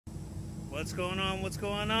What's going on? What's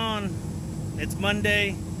going on? It's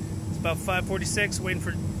Monday. It's about 5:46. Waiting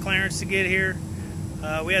for Clarence to get here.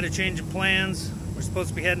 We had a change of plans. We're supposed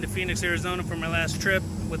to be heading to Phoenix, Arizona for my last trip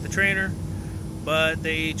with the trainer, but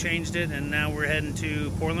they changed it, and now we're heading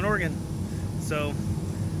to Portland, Oregon. So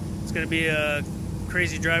it's going to be a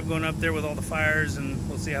crazy drive going up there with all the fires, and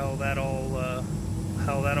we'll see how that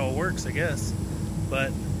all works, I guess.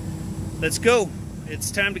 But let's go.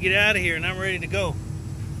 It's time to get out of here, and I'm ready to go.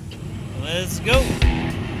 Let's go.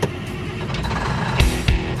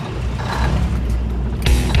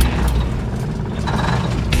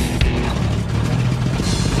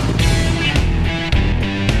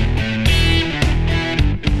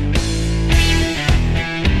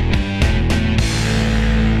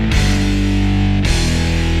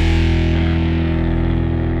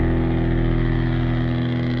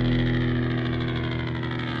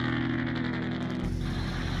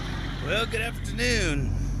 Well, good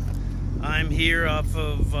afternoon. I'm here off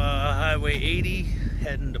of Highway 80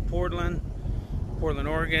 heading to Portland,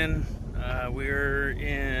 Oregon. We're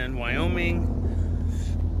in Wyoming.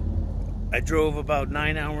 I drove about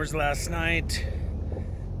 9 hours last night.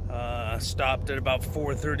 Stopped at about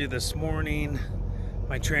 4:30 this morning.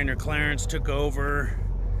 My trainer Clarence took over.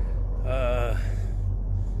 I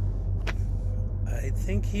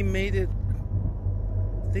think he made it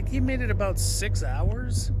about 6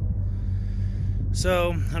 hours.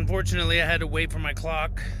 So, unfortunately, I had to wait for my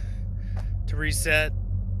clock to reset.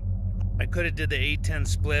 I could have did the 8-10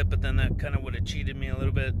 split, but then that kind of would have cheated me a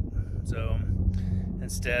little bit. So,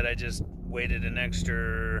 instead, I just waited an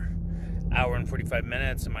extra hour and 45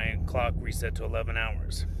 minutes, and my clock reset to 11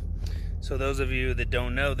 hours. So, those of you that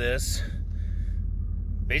don't know this,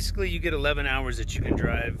 basically, you get 11 hours that you can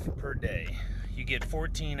drive per day. You get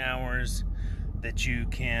 14 hours that you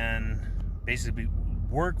can basically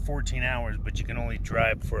work 14 hours, but you can only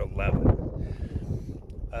drive for 11.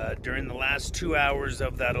 During the last 2 hours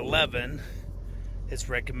of that 11, it's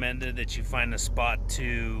recommended that you find a spot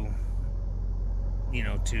to be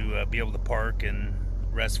able to park and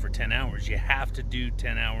rest for 10 hours. You have to do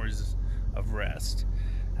 10 hours of rest.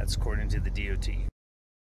 That's according to the DOT.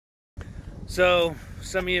 So,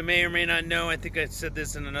 some of you may or may not know, I think I said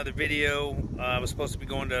this in another video, I was supposed to be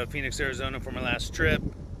going to Phoenix, Arizona for my last trip,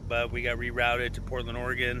 but we got rerouted to Portland,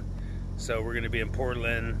 Oregon. So we're going to be in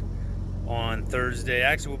Portland on Thursday.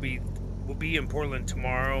 Actually, we'll be in Portland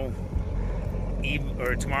tomorrow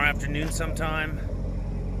afternoon sometime,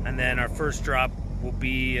 and then our first drop will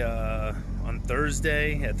be on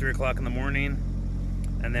Thursday at 3 o'clock in the morning.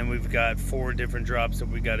 And then we've got 4 different drops that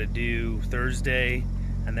we got to do Thursday,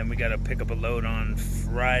 and then we got to pick up a load on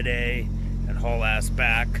Friday and haul ass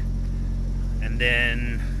back, and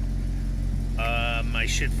then I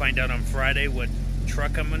should find out on Friday what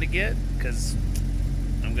truck I'm going to get, because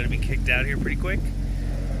I'm going to be kicked out here pretty quick.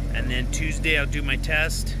 And then Tuesday I'll do my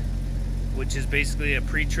test, which is basically a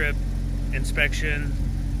pre-trip inspection,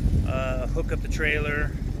 hook up the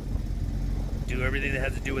trailer, do everything that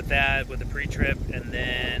has to do with that with the pre-trip, and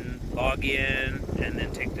then log in, and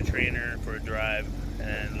then take the trainer for a drive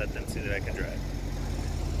and let them see that I can drive.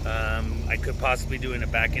 I could possibly do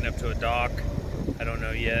it backing up to a dock. I don't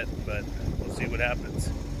know yet, but we'll see what happens.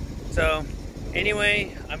 So,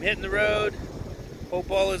 anyway, I'm hitting the road. Hope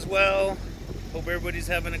all is well. Hope everybody's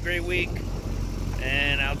having a great week.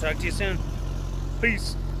 And I'll talk to you soon.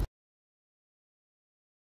 Peace.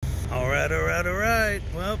 Alright.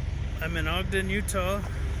 Well, I'm in Ogden, Utah.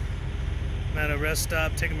 I'm at a rest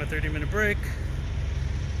stop taking my 30-minute break.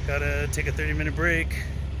 Gotta take a 30-minute break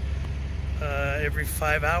every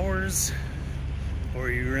 5 hours, or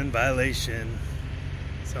you're in violation.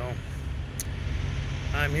 So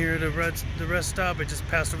I'm here at the rest stop. I just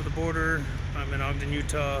passed over the border. I'm in Ogden,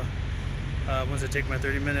 Utah. Once I take my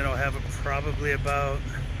 30-minute, I'll have probably about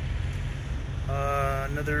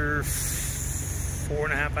another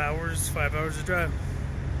 4.5 hours, 5 hours to drive.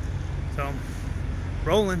 So,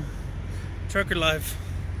 rolling. Trucker life.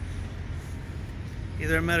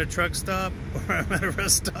 Either I'm at a truck stop, or I'm at a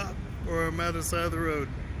rest stop, or I'm at the side of the road.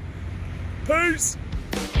 Peace!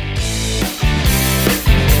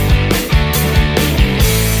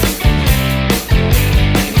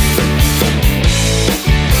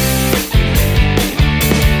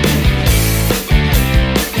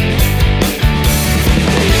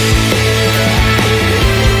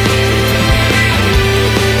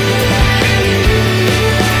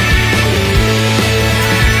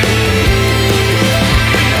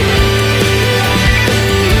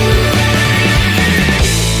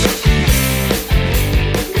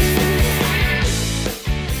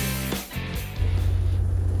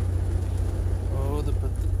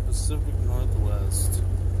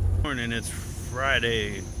 morning. It's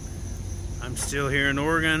Friday. I'm still here in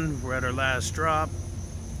Oregon. We're at our last drop.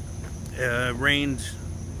 It rained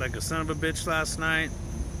like a son of a bitch last night.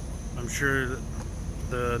 I'm sure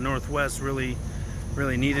the Northwest really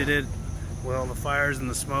needed it. Well, the fires and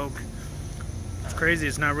the smoke. It's crazy,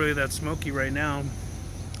 it's not really that smoky right now.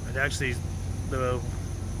 It actually, the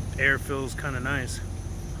air feels kind of nice.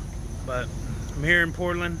 But I'm here in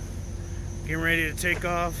Portland, getting ready to take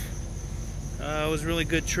off. It was a really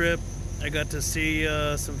good trip. I got to see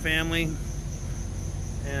some family,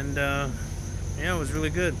 and yeah, it was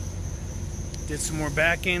really good. Did some more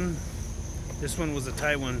backing. This one was a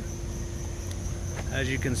tight one. As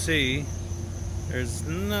you can see, there's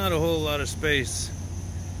not a whole lot of space,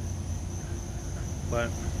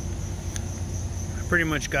 but I pretty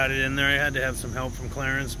much got it in there. I had to have some help from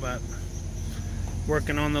Clarence, but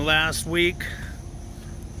working on the last week.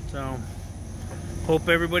 So hope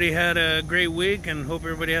everybody had a great week and hope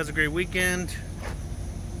everybody has a great weekend.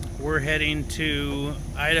 We're heading to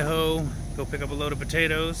Idaho, go pick up a load of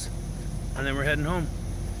potatoes, and then we're heading home.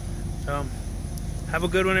 So have a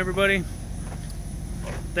good one, everybody.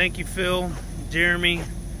 Thank you, Phil, Jeremy,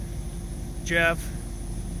 Jeff,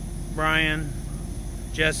 Brian,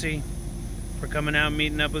 Jesse, for coming out and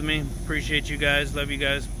meeting up with me. Appreciate you guys. Love you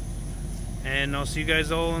guys. And I'll see you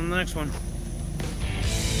guys all in the next one.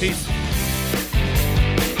 Peace.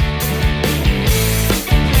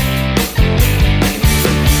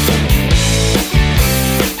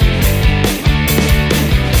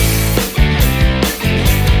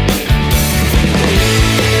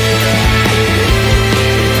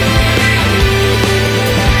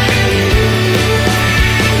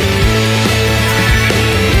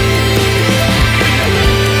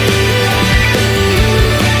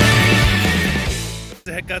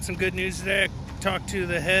 Got some good news today. I talked to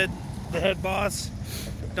the head boss,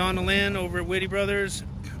 Donna Lynn, over at Whitty Brothers,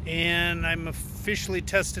 and I'm officially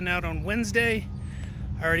testing out on Wednesday.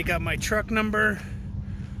 I already got my truck number.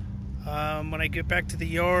 When I get back to the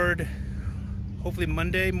yard, hopefully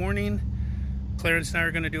Monday morning, Clarence and I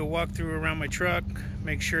are going to do a walkthrough around my truck,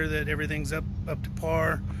 make sure that everything's up to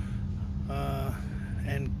par,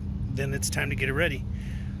 and then it's time to get it ready.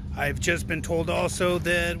 I've just been told also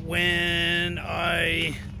that when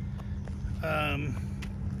I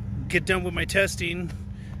get done with my testing,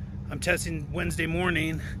 I'm testing Wednesday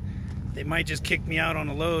morning, they might just kick me out on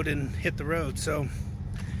a load and hit the road. So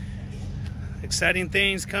exciting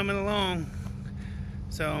things coming along.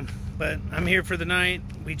 So, but I'm here for the night.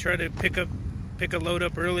 We try to pick a load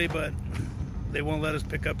up early, but they won't let us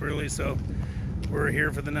pick up early, so we're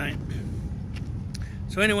here for the night.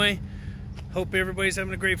 So anyway, hope everybody's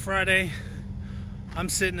having a great Friday. I'm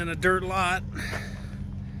sitting in a dirt lot,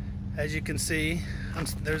 as you can see.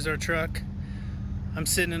 There's our truck. I'm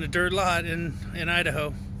sitting in a dirt lot in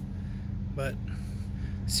Idaho. But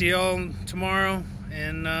see y'all tomorrow,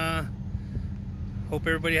 and hope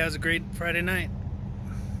everybody has a great Friday night.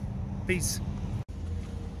 Peace.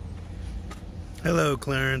 Hello,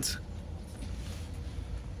 Clarence.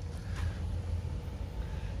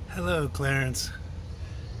 Hello, Clarence.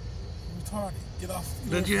 Get off.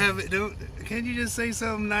 Don't you have it? Can't you just say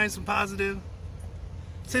something nice and positive?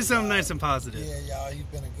 Say something nice and positive. Yeah, y'all. He's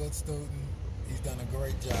been a good student. He's done a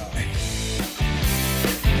great job.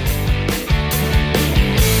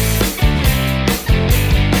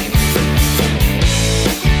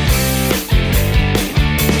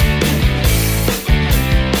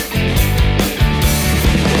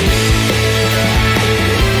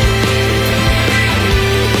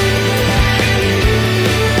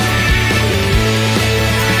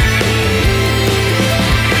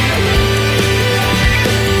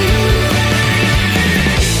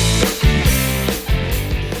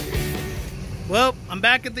 Well, I'm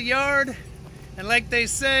back at the yard, and like they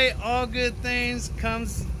say, all good things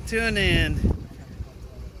comes to an end.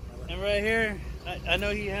 And right here, I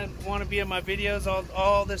know he want to be in my videos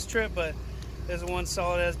all this trip, but there's one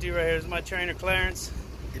solid ass dude right here. This is my trainer, Clarence.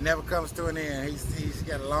 It never comes to an end. He's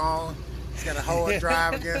got a hard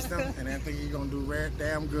drive against him, and I think he's gonna do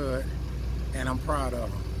damn good. And I'm proud of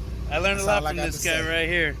him. I learned a lot from this guy right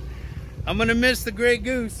here. I'm gonna miss the Gray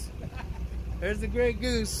Goose. There's the Gray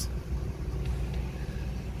Goose.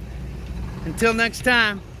 Until next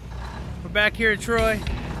time, we're back here at Troy.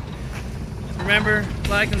 Remember,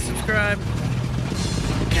 like and subscribe.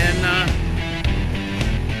 And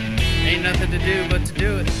ain't nothing to do but to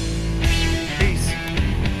do it.